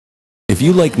If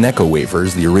you like Necco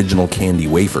wafers, the original candy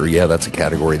wafer, yeah, that's a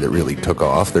category that really took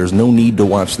off, there's no need to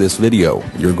watch this video.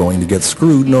 You're going to get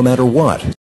screwed no matter what.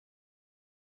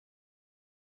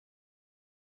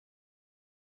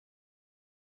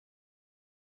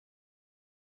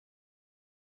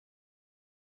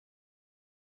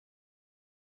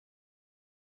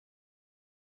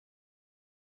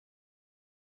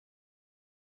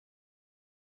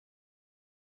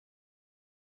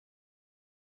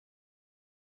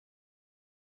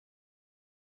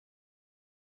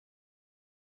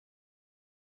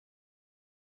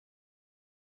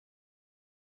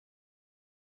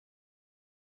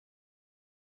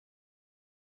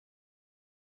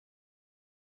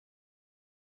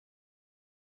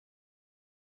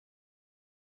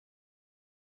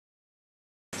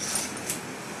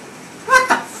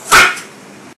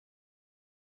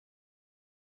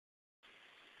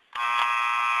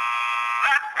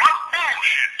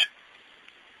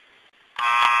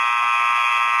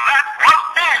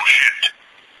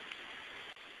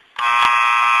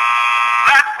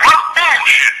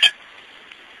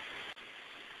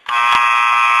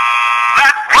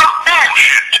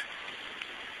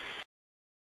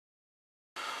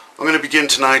 I'm going to begin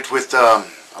tonight with a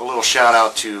little shout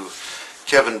out to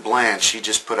Kevin Blanche. He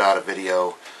just put out a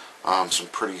video, some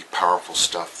pretty powerful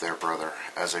stuff there, brother.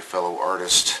 As a fellow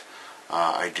artist,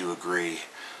 I do agree.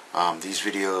 These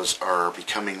videos are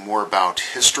becoming more about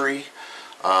history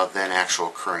than actual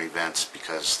current events,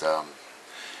 because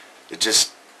it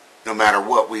just, no matter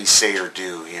what we say or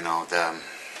do, you know,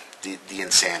 the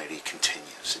insanity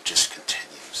continues. It just continues.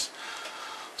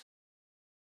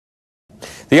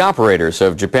 The operators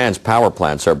of Japan's power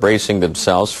plants are bracing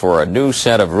themselves for a new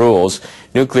set of rules.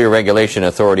 Nuclear Regulation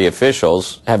Authority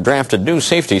officials have drafted new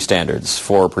safety standards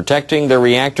for protecting their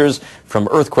reactors from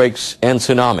earthquakes and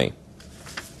tsunami.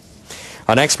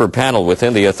 An expert panel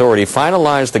within the authority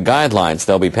finalized the guidelines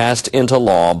that will be passed into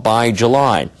law by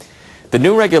July. The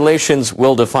new regulations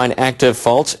will define active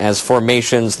faults as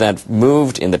formations that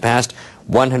moved in the past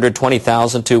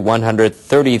 120,000 to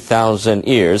 130,000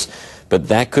 years, but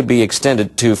that could be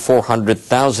extended to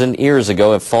 400,000 years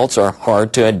ago if faults are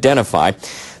hard to identify.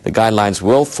 The guidelines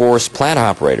will force plant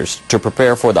operators to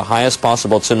prepare for the highest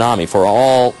possible tsunami for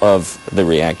all of the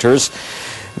reactors.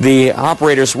 The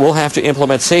operators will have to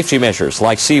implement safety measures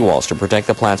like seawalls to protect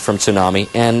the plants from tsunami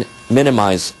and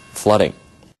minimize flooding.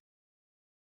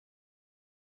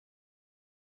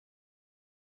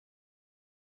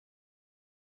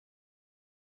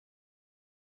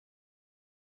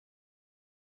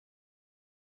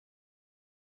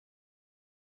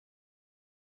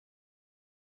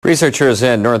 Researchers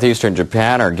in northeastern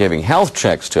Japan are giving health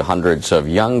checks to hundreds of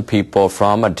young people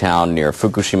from a town near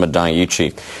Fukushima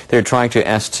Daiichi. They're trying to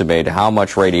estimate how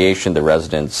much radiation the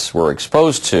residents were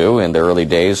exposed to in the early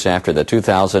days after the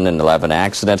 2011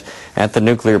 accident at the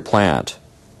nuclear plant.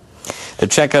 The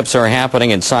checkups are happening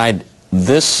inside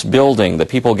this building. The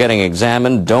people getting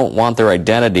examined don't want their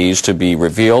identities to be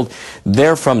revealed.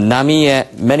 They're from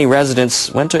Namiye. Many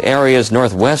residents went to areas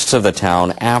northwest of the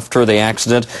town after the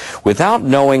accident without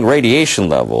knowing radiation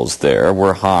levels there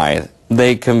were high.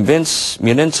 They convinced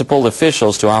municipal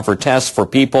officials to offer tests for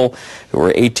people who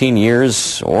were 18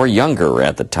 years or younger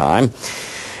at the time.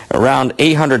 Around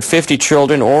 850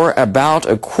 children, or about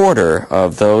a quarter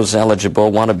of those eligible,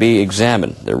 want to be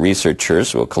examined. The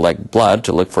researchers will collect blood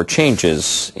to look for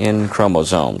changes in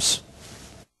chromosomes.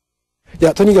 We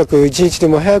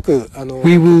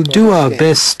will do our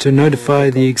best to notify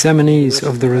the examinees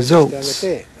of the results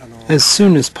as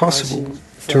soon as possible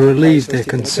to relieve their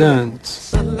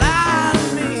concerns.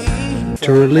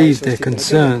 To relieve their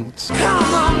concerns.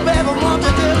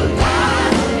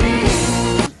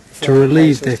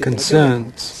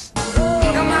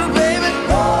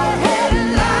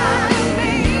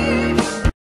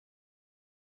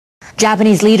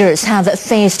 Japanese leaders have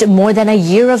faced more than a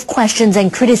year of questions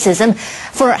and criticism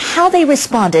for how they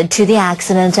responded to the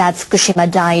accident at Fukushima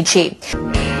Daiichi.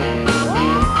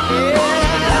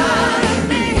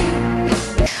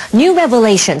 New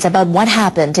revelations about what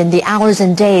happened in the hours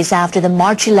and days after the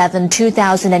March 11,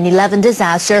 2011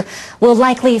 disaster will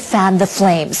likely fan the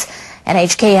flames.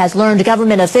 NHK has learned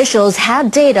government officials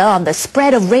had data on the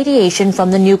spread of radiation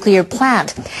from the nuclear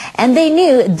plant. And they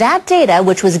knew that data,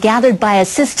 which was gathered by a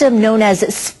system known as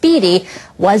SPEEDY,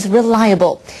 was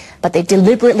reliable. But they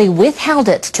deliberately withheld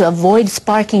it to avoid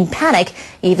sparking panic,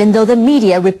 even though the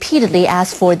media repeatedly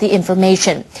asked for the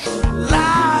information.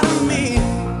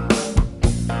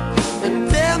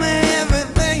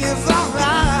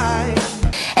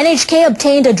 NHK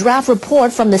obtained a draft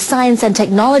report from the Science and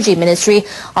Technology Ministry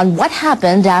on what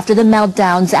happened after the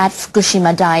meltdowns at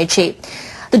Fukushima Daiichi.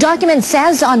 The document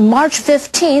says on March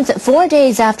 15th, 4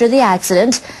 days after the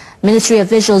accident, ministry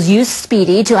officials used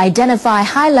Speedy to identify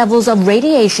high levels of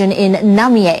radiation in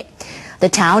Namie. The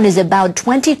town is about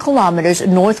 20 kilometers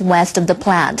northwest of the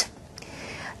plant.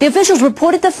 The officials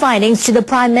reported the findings to the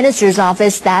Prime Minister's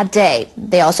office that day.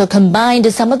 They also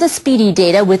combined some of the Speedy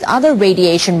data with other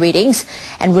radiation readings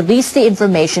and released the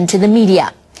information to the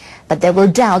media. But there were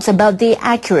doubts about the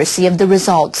accuracy of the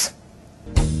results.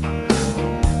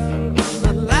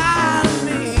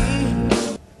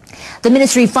 The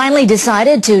ministry finally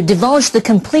decided to divulge the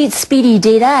complete Speedy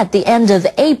data at the end of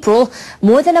April,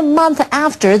 more than a month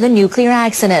after the nuclear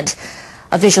accident.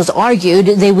 Officials argued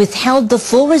they withheld the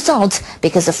full results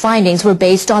because the findings were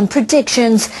based on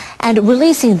predictions and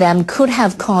releasing them could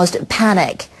have caused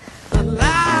panic.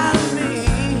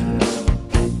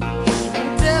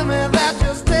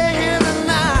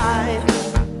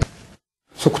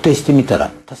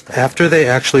 After they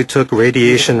actually took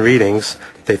radiation readings,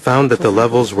 they found that the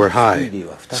levels were high.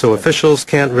 So officials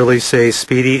can't really say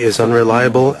Speedy is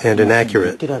unreliable and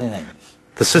inaccurate.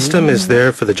 The system is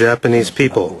there for the Japanese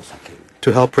people,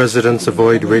 to help residents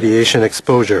avoid radiation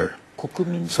exposure.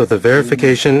 So the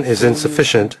verification is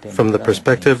insufficient from the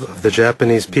perspective of the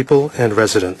Japanese people and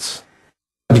residents.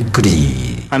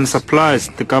 I'm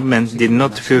surprised the government did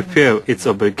not fulfill its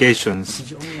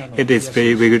obligations. It is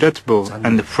very regrettable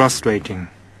and frustrating.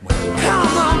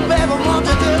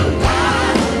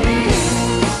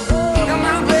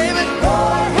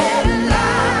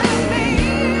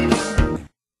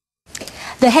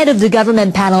 The head of the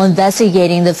government panel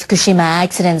investigating the Fukushima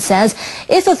accident says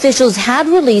if officials had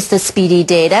released the Speedy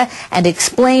data and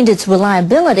explained its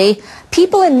reliability,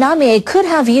 people in Namie could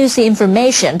have used the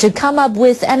information to come up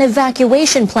with an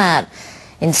evacuation plan.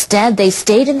 Instead, they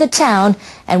stayed in the town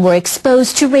and were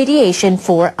exposed to radiation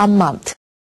for a month.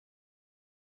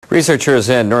 Researchers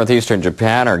in northeastern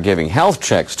Japan are giving health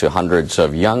checks to hundreds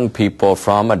of young people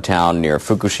from a town near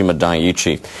Fukushima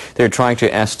Daiichi. They're trying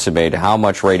to estimate how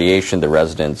much radiation the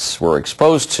residents were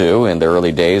exposed to in the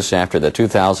early days after the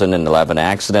 2011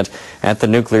 accident at the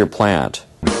nuclear plant.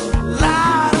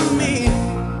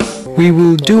 We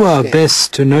will do our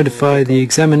best to notify the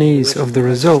examinees of the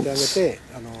results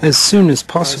as soon as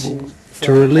possible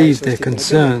to relieve their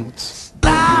concerns.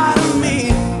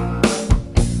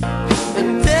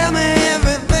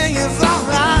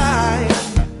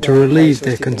 To relieve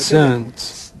their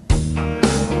concerns.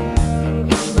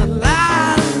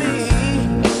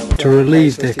 To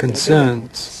relieve their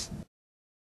concerns.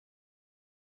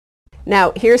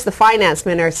 Now, here's the finance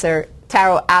minister,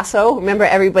 Taro Aso. Remember,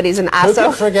 everybody's an Aso. Who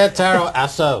can forget Taro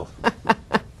Aso?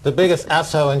 The biggest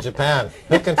Aso in Japan.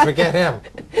 Who can forget him?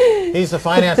 He's the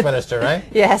finance minister, right?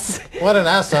 Yes. What an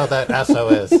Aso that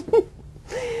Aso is.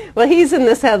 Well, he's in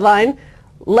this headline.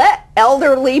 Let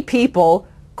elderly people,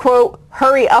 quote,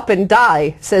 hurry up and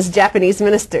die, says Japanese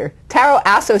minister. Taro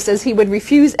Aso says he would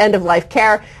refuse end-of-life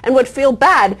care and would feel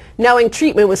bad knowing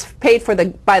treatment was paid for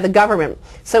by the government.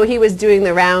 So he was doing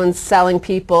the rounds selling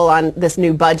people on this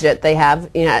new budget they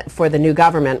have for the new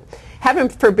government. Heaven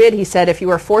forbid, he said, if you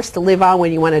were forced to live on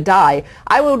when you want to die,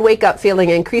 I would wake up feeling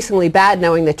increasingly bad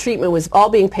knowing the treatment was all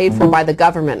being paid for by the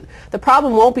government. The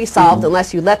problem won't be solved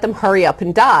unless you let them hurry up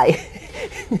and die.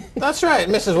 That's right,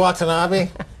 Mrs. Watanabe.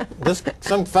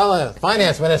 Some fella,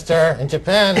 finance minister in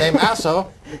Japan named Aso,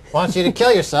 wants you to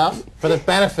kill yourself for the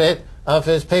benefit of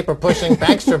his paper-pushing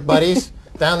bankster buddies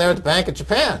down there at the Bank of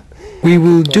Japan. We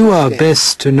will do our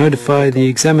best to notify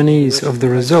the examinees of the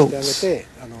results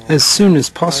as soon as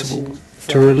possible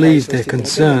to relieve their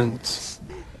concerns.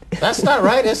 That's not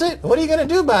right, is it? What are you going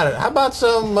to do about it? How about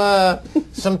some,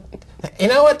 you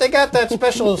know what? They got that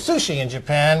special sushi in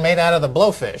Japan made out of the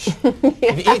blowfish.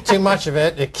 If you eat too much of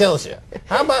it, it kills you.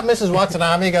 How about Mrs.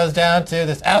 Watanabe goes down to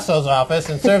this Aso's office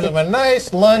and serves him a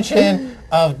nice luncheon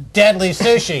of deadly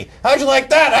sushi? How'd you like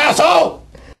that, asshole?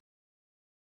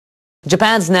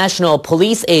 Japan's National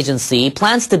Police Agency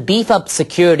plans to beef up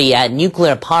security at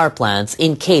nuclear power plants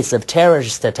in case of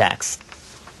terrorist attacks.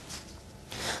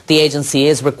 The agency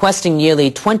is requesting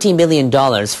nearly $20 million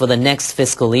for the next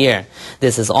fiscal year.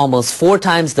 This is almost 4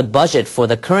 times the budget for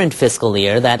the current fiscal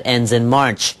year that ends in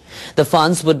March. The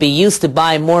funds would be used to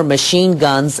buy more machine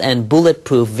guns and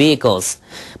bulletproof vehicles.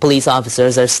 Police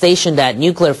officers are stationed at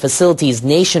nuclear facilities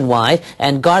nationwide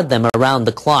and guard them around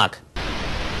the clock.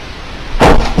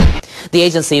 The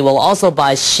agency will also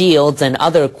buy shields and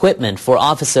other equipment for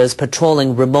officers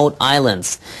patrolling remote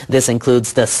islands. This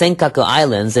includes the Senkaku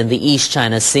Islands in the East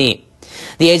China Sea.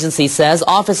 The agency says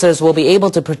officers will be able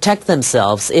to protect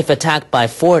themselves if attacked by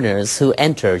foreigners who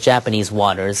enter Japanese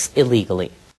waters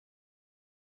illegally.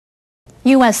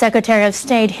 U.S. Secretary of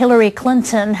State Hillary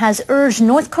Clinton has urged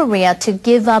North Korea to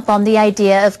give up on the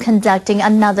idea of conducting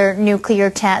another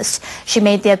nuclear test. She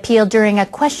made the appeal during a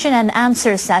question and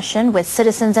answer session with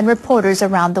citizens and reporters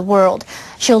around the world.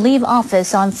 She'll leave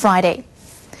office on Friday.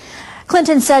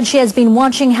 Clinton said she has been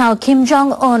watching how Kim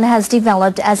Jong-un has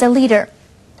developed as a leader.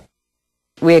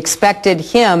 We expected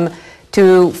him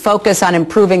to focus on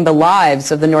improving the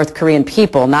lives of the North Korean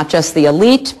people, not just the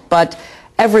elite, but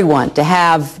everyone, to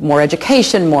have more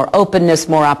education, more openness,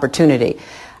 more opportunity.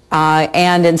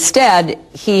 And instead,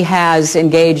 he has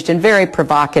engaged in very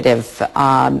provocative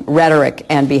rhetoric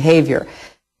and behavior.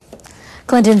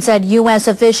 Clinton said U.S.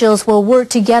 officials will work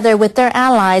together with their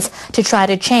allies to try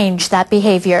to change that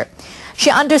behavior.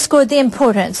 She underscored the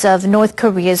importance of North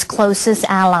Korea's closest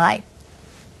ally.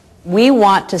 We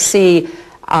want to see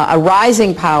a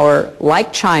rising power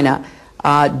like China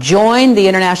join the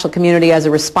international community as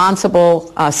a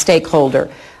responsible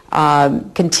stakeholder,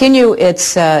 continue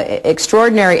its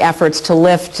extraordinary efforts to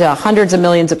lift hundreds of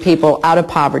millions of people out of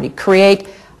poverty, create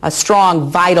a strong,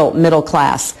 vital middle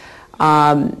class,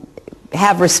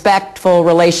 have respectful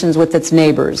relations with its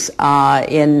neighbors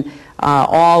in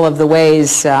all of the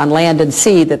ways on land and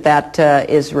sea that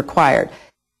is required.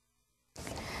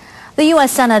 The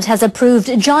U.S. Senate has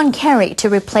approved John Kerry to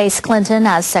replace Clinton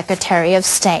as Secretary of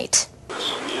State.